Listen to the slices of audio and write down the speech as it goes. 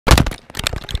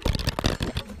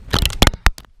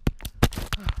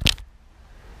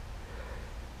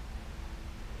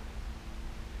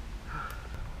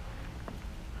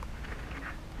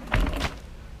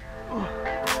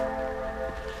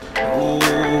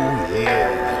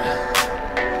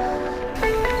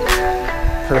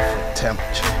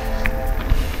temperature.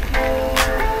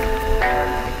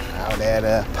 Out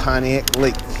at Pontiac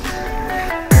Lake.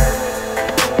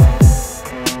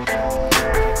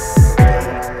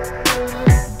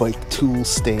 Bike tool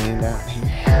stand out here.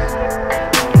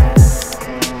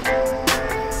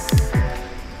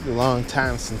 A long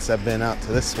time since I've been out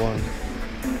to this one.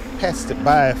 Passed it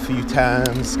by a few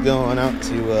times going out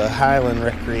to Highland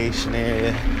Recreation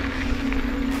area.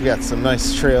 We got some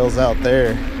nice trails out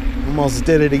there. Almost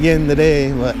did it again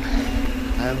today, but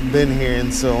I haven't been here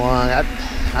in so long.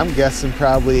 I'm guessing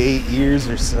probably 8 years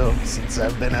or so since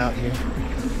I've been out here.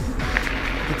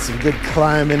 Get some good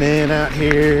climbing in out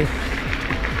here.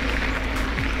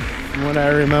 From what I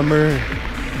remember,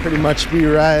 pretty much be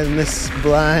riding this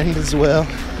blind as well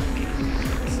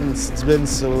since it's been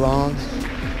so long.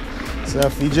 So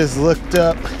if you just looked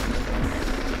up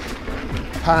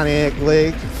Pontiac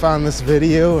Lake, found this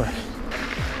video, or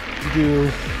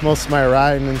do most of my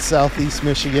riding in southeast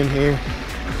Michigan here,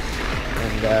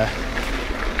 and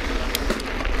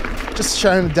just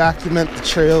trying to document the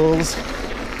trails.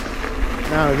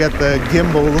 Now we got the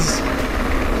gimbals.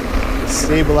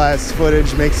 Stabilized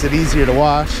footage makes it easier to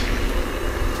watch.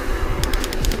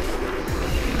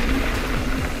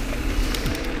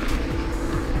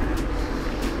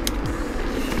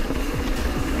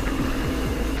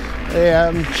 Yeah,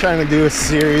 I'm trying to do a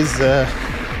series of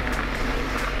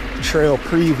trail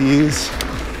previews,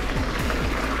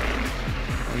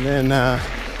 and then I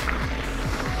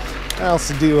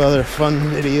also do other fun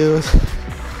videos,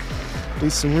 do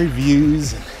some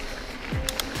reviews, and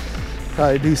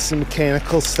probably do some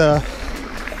mechanical stuff.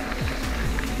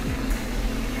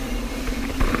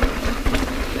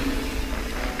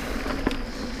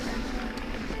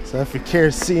 So if you care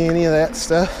to see any of that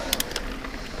stuff,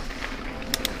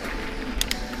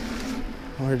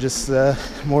 or just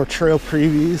more trail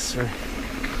previews for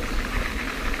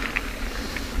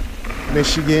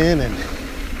Michigan, and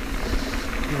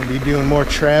I'm gonna be doing more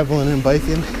traveling and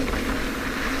biking,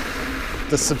 hit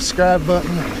the subscribe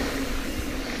button.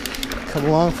 Come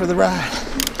along for the ride.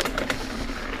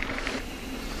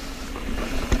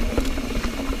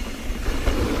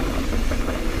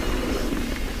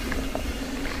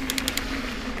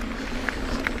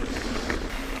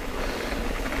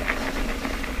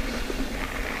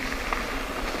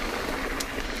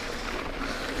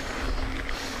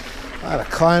 A lot of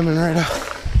climbing right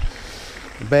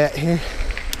off the bat here.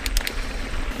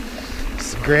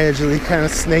 Just gradually kind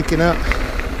of snaking up.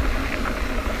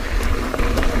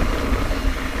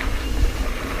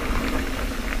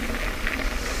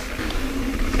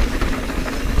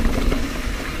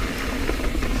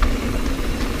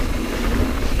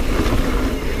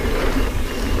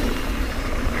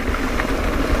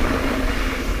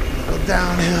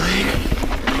 Downhill here.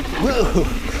 Whoa!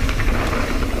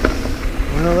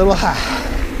 Went a little high.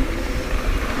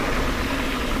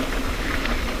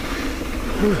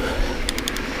 Whew.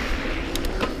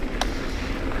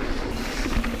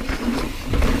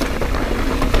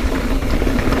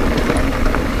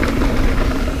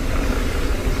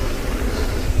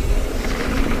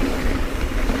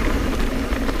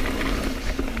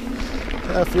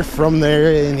 If you're from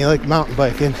there and you like mountain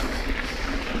biking,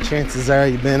 chances are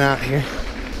you've been out here.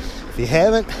 If you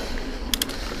haven't,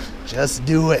 just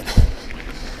do it.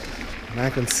 And I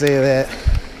can say that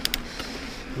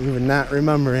even not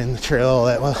remembering the trail all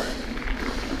that well.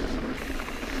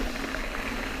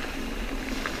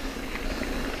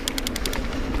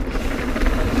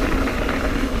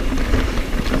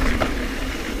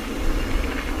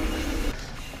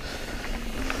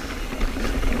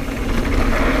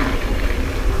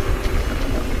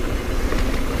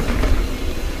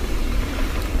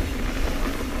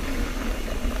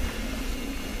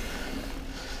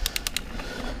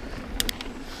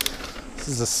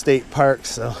 This is a state park,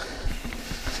 so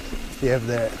if you have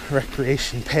that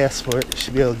recreation passport, you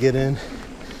should be able to get in.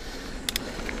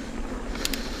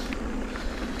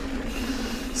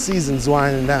 Season's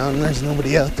winding down. There's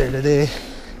nobody out there today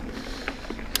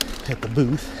at the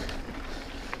booth.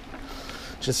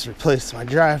 Just replaced my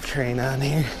drivetrain on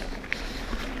here.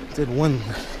 Did one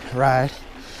ride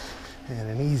and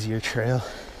an easier trail.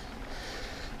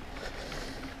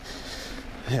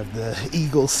 I have the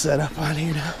Eagle set up on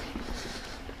here now.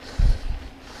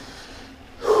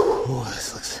 Oh,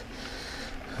 this looks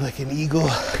like an eagle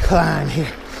climb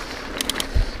here.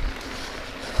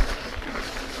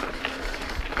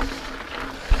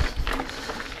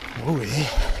 Oh yeah.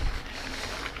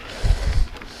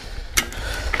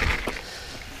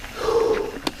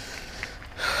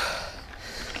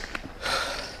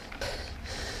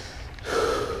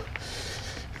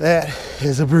 That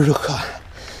is a brutal climb.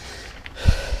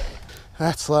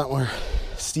 That's a lot more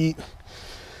steep,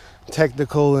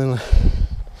 technical than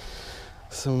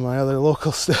some of my other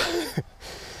local stuff.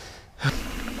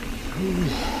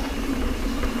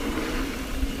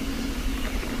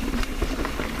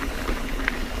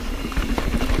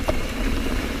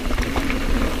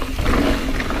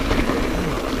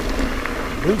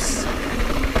 Loose.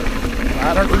 A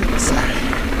lot of roots.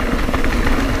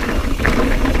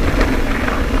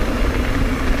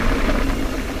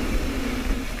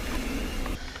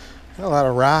 A lot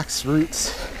of rocks,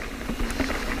 roots,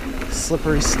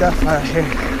 slippery stuff out here.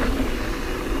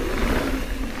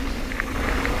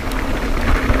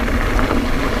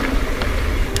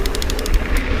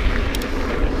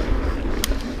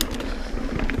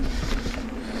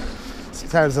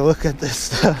 Sometimes I look at this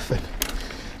stuff and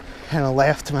kind of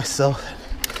laugh to myself.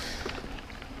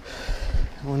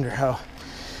 I wonder how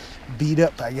beat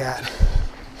up I got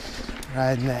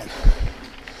riding that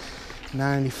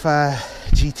 95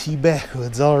 GT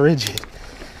backwoods, all rigid.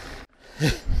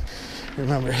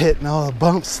 Remember hitting all the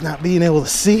bumps, not being able to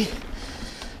see.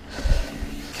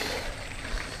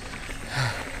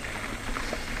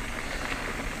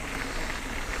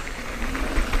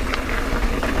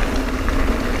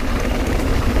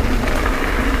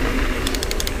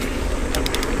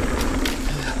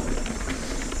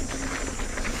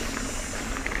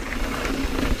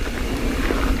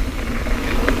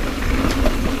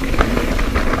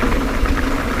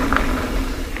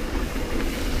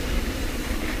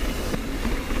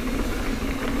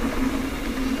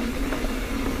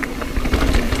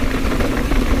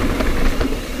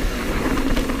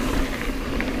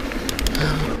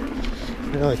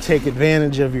 Really take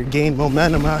advantage of your gain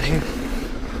momentum out here.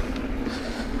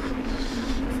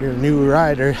 If you're a new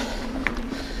rider,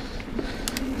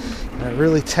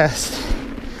 really test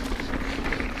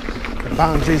the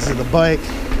boundaries of the bike.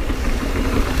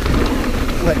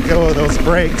 Let go of those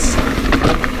brakes.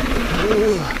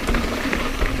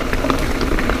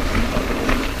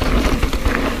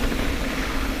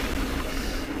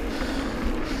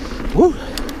 Woo!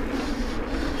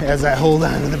 As I hold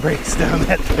on to the brakes down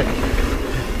that thing.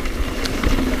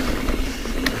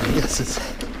 I guess it's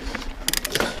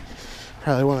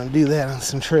probably want to do that on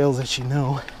some trails that you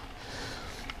know.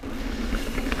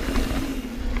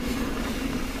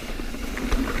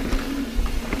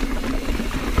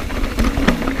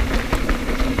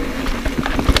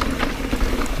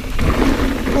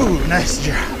 Ooh, nice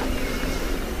job.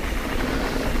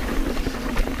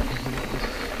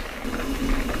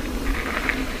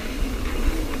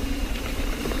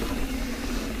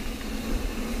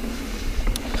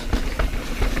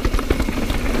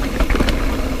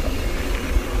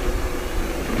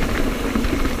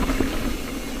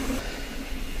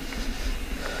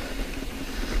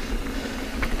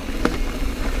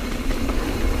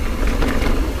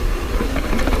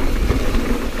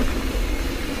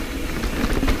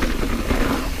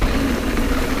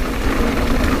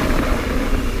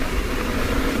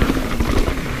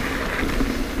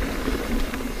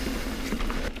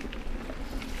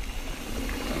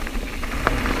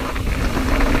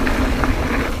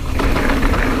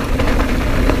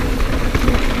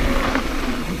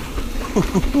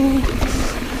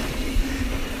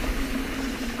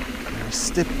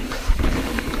 Stick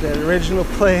that original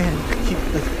plan, keep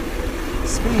the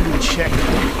speed in check.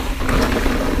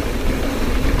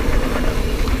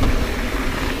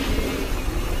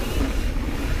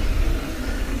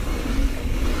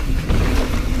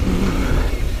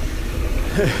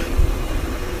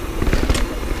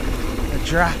 I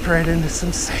dropped right into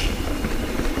some sand.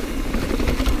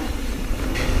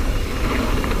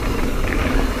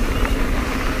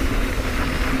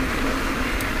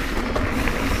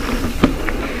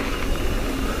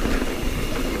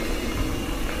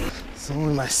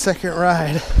 Only my second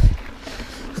ride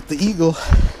with the Eagle.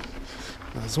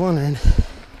 I was wondering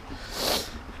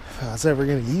if I was ever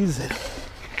going to use it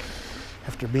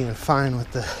after being fine with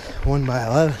the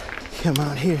 1x11. Come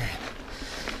out here.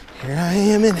 Here I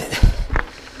am in it.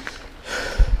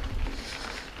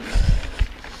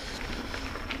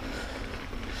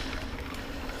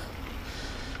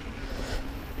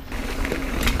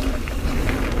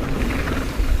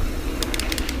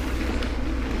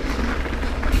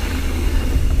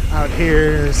 Out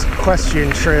here, there's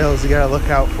equestrian trails you gotta look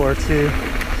out for too.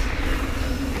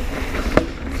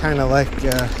 Kind of like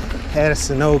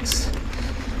Addison Oaks,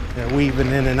 they're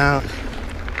weaving in and out.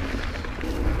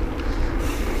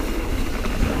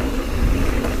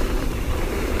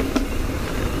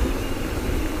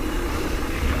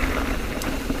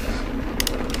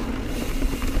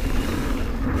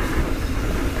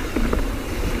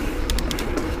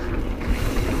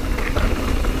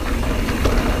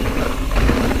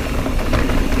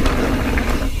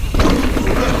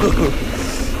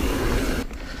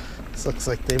 Looks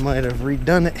like they might have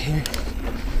redone it here.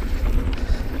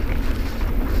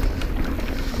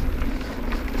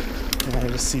 I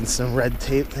just seen some red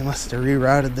tape. They must have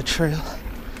rerouted the trail.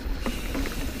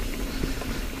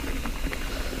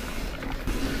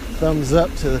 Thumbs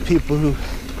up to the people who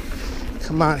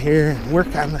come out here and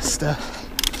work on this stuff.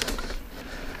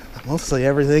 Mostly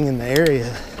everything in the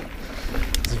area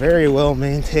is very well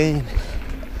maintained.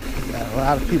 Got a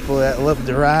lot of people that love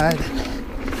to ride.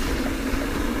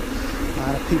 A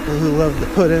lot of people who love to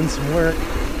put in some work.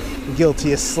 I'm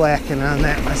guilty of slacking on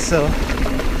that myself.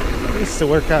 I used to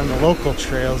work on the local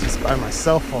trails just by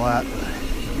myself a lot, but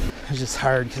it's just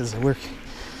hard because I work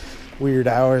weird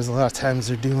hours. A lot of times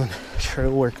they're doing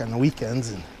trail work on the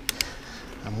weekends, and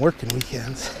I'm working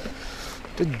weekends.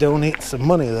 Did donate some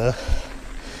money though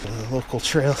to the local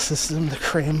trail system, the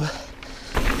Cramba.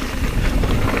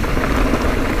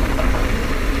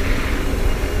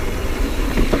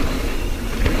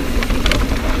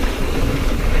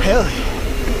 Hell yeah.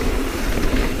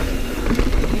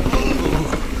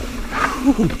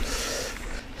 Ooh.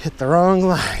 Hit the wrong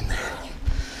line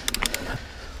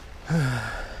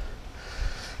there.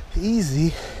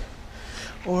 Easy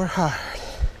or hard?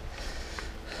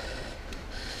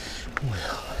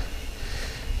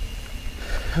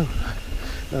 Well,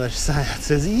 another sign that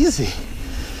says easy.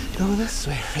 Go this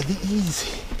way for the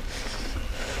easy.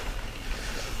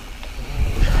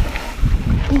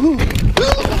 Ooh.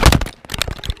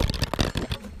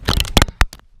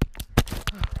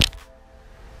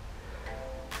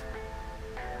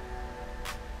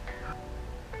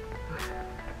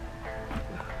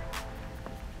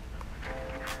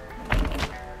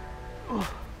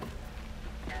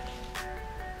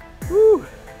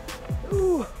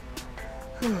 Ooh.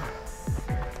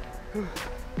 Ooh.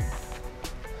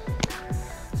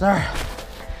 Sorry.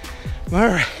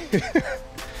 Alright.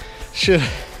 Should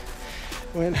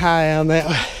have went high on that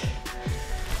one.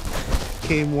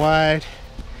 Came wide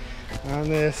on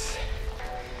this.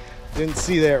 Didn't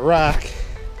see that rock.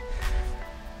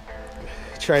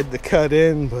 Tried to cut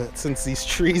in, but since these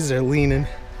trees are leaning,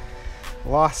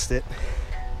 lost it.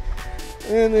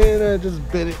 And then I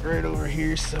just bit it right over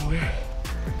here somewhere.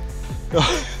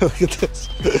 Oh, look at this.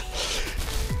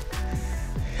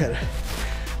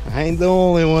 I ain't the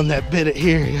only one that bit it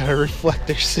here. You got a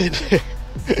reflector sitting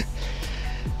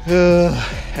there.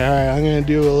 Alright, I'm gonna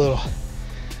do a little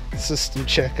system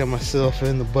check on myself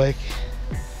and the bike.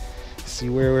 See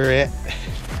where we're at.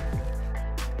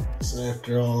 So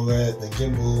after all that, the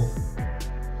gimbal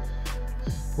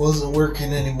wasn't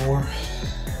working anymore.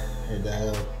 And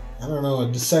I don't know,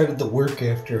 it decided to work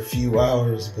after a few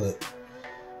hours, but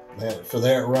for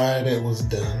that ride it was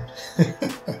done.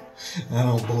 I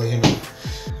don't blame it.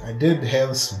 I did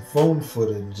have some phone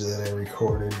footage that I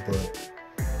recorded, but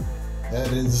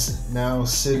that is now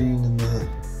sitting in the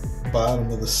bottom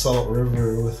of the Salt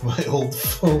River with my old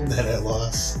phone that I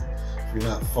lost. If you're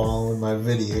not following my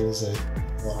videos, I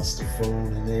lost a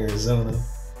phone in Arizona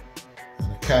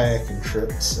on a kayaking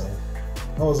trip, so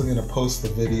I wasn't going to post the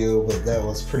video, but that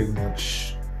was pretty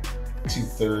much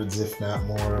 2/3, if not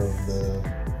more, of the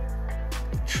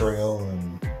trail,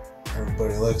 and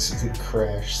everybody likes a good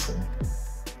crash, so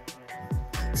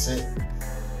that's it.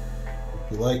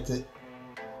 Hope you liked it.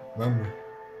 Remember,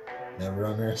 never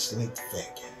underestimate the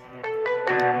fat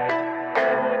guy.